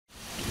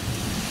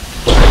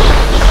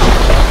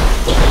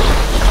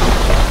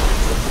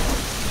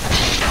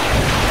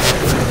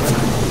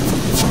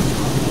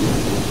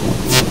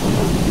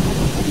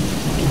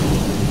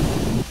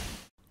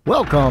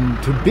Welcome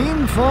to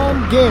Bean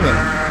Farm Gaming,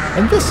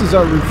 and this is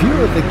our review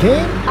of the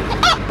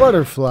game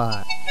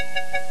Butterfly.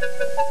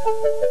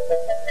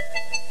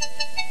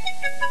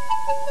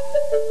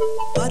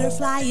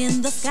 Butterfly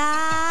in the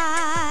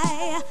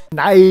sky.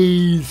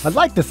 Nice! I'd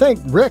like to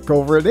thank Rick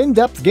over at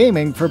In-Depth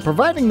Gaming for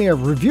providing me a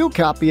review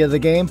copy of the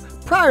game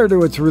prior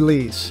to its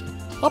release.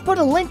 I'll put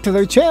a link to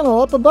their channel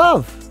up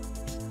above.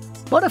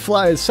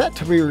 Butterfly is set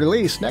to be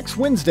released next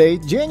Wednesday,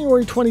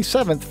 January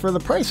 27th for the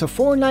price of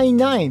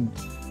 $4.99.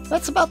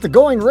 That's about the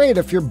going rate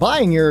if you're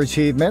buying your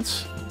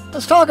achievements.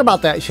 Let's talk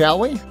about that, shall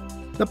we?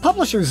 The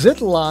publisher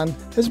xitilon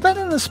has been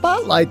in the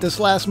spotlight this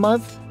last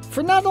month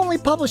for not only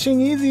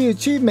publishing easy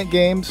achievement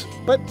games,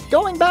 but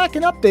going back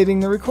and updating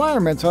the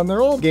requirements on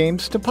their old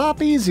games to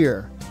pop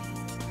easier.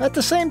 At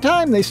the same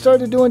time, they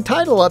started doing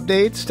title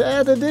updates to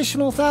add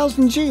additional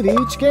 1000G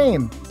to each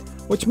game,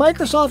 which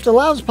Microsoft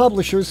allows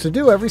publishers to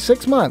do every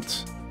 6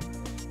 months.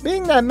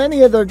 Being that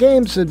many of their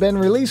games had been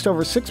released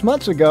over 6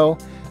 months ago,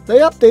 they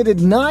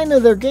updated 9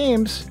 of their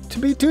games to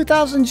be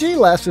 2000G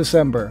last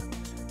December,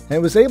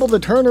 and was able to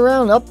turn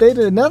around and update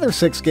another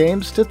 6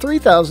 games to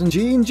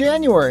 3000G in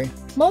January,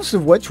 most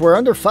of which were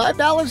under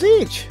 $5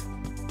 each.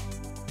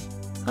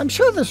 I'm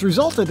sure this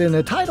resulted in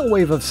a tidal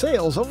wave of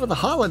sales over the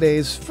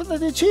holidays for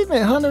the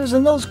achievement hunters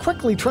and those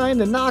quickly trying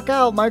to knock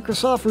out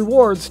Microsoft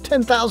Rewards'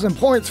 10,000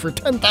 points for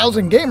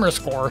 10,000 gamer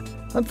score.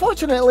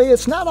 Unfortunately,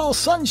 it's not all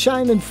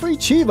sunshine and free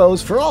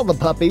Chivos for all the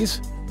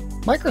puppies.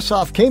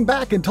 Microsoft came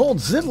back and told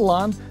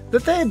xitilon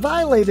that they had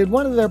violated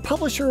one of their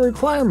publisher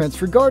requirements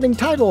regarding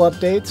title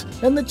updates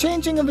and the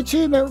changing of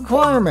achievement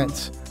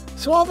requirements.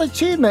 So all the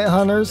achievement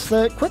hunters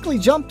that quickly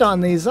jumped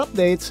on these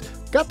updates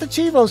got the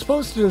Chivos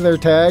posted to their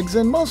tags,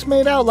 and most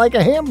made out like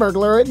a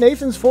hamburglar at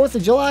Nathan's 4th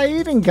of July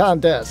eating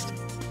contest.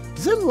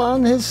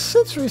 xitilon has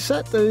since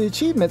reset the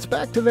achievements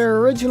back to their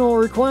original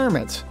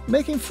requirements,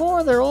 making 4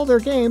 of their older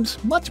games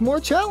much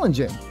more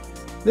challenging.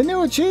 The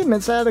new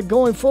achievements added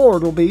going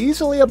forward will be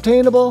easily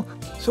obtainable,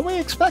 so we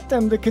expect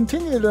them to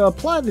continue to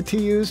apply the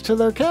TUs to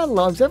their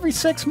catalogs every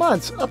 6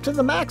 months, up to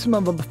the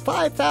maximum of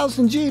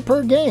 5000G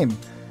per game.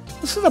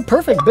 This is a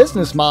perfect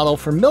business model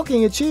for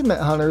milking achievement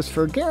hunters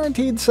for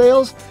guaranteed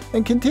sales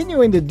and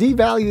continuing to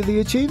devalue the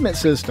achievement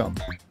system.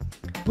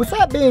 With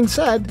that being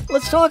said,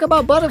 let's talk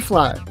about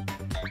Butterfly.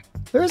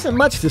 There isn't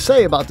much to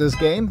say about this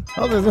game,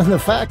 other than the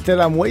fact that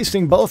I'm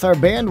wasting both our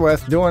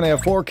bandwidth doing a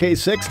 4K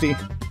 60.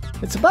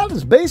 It's about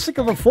as basic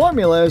of a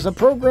formula as a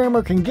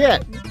programmer can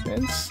get,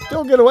 and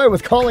still get away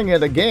with calling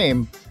it a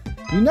game.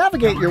 You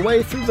navigate your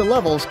way through the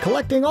levels,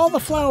 collecting all the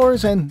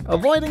flowers and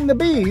avoiding the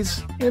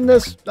bees in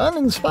this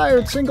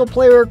uninspired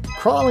single-player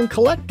crawl and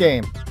collect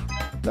game.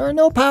 There are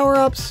no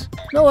power-ups,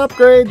 no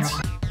upgrades,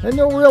 and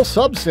no real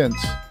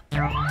substance.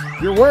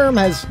 Your worm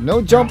has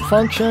no jump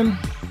function,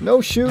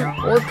 no shoot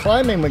or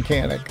climbing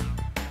mechanic.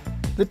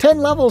 The 10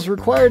 levels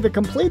required to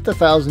complete the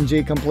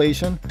 1000G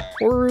completion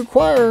will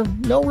require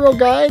no real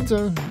guides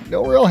or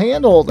no real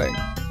hand-holding.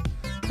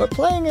 But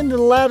playing into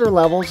the latter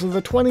levels of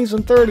the 20s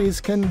and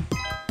 30s can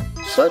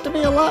start to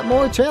be a lot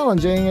more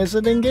challenging, as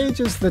it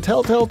engages the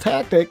telltale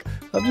tactic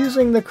of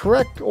using the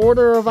correct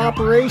order of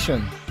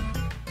operation,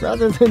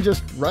 rather than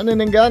just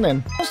running and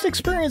gunning. Most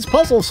experienced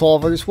puzzle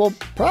solvers will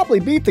probably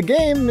beat the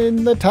game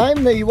in the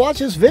time that you watch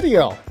this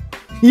video.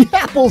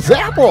 Yapple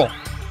zapple!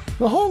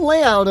 The whole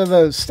layout of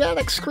the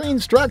static screen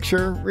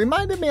structure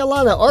reminded me a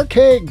lot of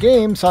archaic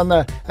games on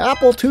the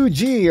Apple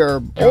IIG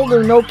or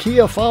older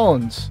Nokia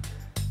phones.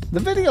 The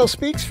video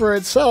speaks for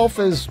itself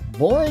as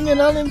boring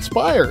and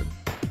uninspired.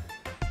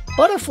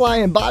 Butterfly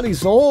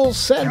embodies the whole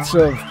sense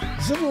of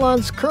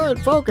xitilon's current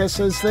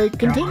focus as they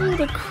continue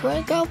to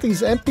crank out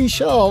these empty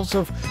shelves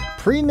of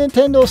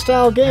pre-Nintendo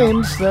style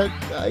games that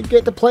I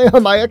get to play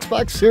on my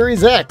Xbox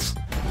Series X.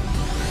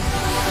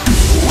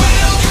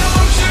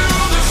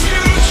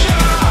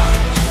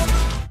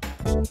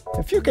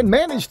 If you can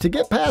manage to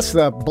get past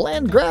the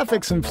bland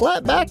graphics and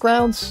flat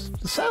backgrounds,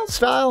 the sound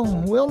style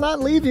will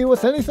not leave you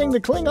with anything to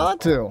cling on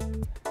to.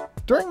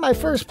 During my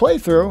first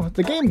playthrough,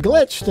 the game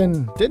glitched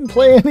and didn't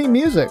play any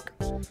music.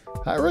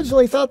 I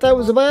originally thought that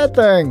was a bad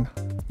thing.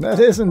 That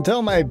is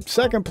until my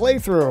second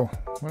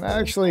playthrough, when I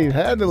actually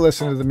had to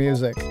listen to the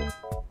music.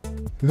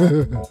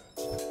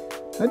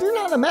 I do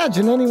not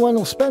imagine anyone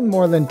will spend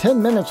more than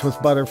 10 minutes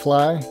with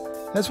Butterfly,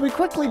 as we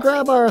quickly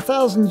grab our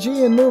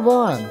 1000G and move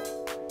on.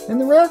 In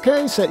the rare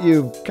case that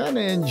you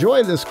kinda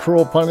enjoy this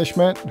cruel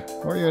punishment,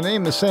 or your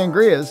name is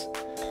Sangria's,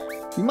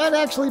 you might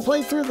actually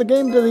play through the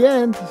game to the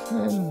end,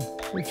 and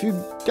if you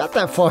got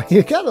that far,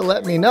 you gotta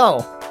let me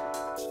know.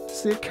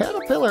 Does the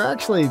caterpillar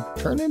actually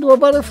turn into a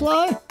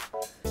butterfly?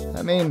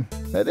 I mean,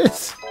 that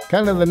is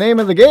kind of the name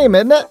of the game,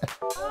 isn't it?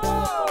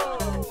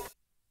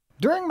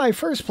 During my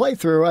first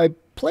playthrough, I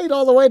played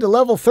all the way to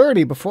level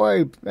 30 before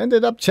I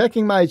ended up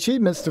checking my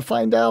achievements to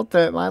find out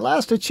that my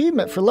last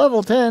achievement for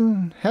level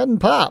 10 hadn't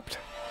popped.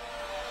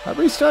 I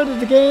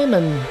restarted the game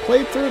and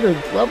played through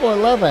to level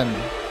 11.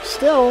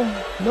 Still,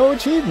 no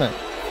achievement.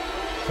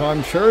 So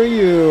I'm sure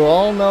you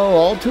all know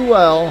all too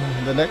well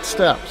the next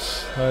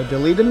steps. I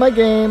deleted my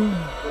game,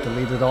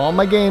 deleted all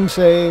my game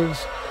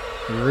saves,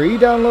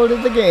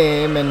 re-downloaded the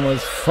game, and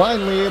was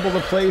finally able to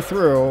play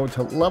through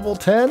to level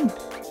 10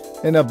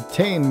 and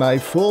obtain my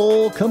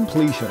full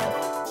completion.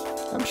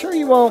 I'm sure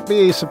you won't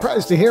be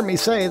surprised to hear me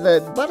say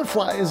that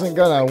Butterfly isn't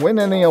gonna win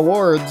any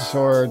awards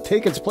or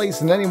take its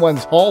place in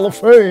anyone's Hall of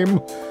Fame.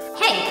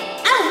 Hey,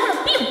 I don't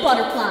want to be a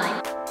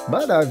butterfly!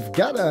 But I've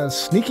got a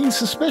sneaking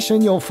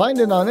suspicion you'll find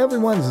it on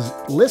everyone's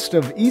list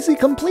of easy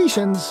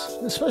completions,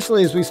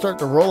 especially as we start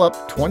to roll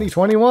up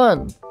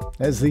 2021,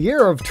 as the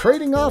year of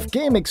trading off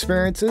game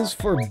experiences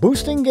for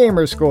boosting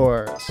gamer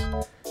scores.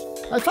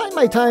 I find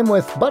my time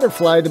with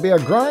Butterfly to be a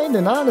grind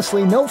and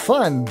honestly no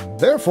fun.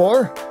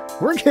 Therefore,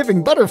 we're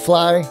giving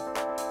Butterfly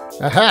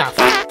a half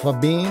a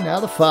bean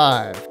out of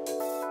 5.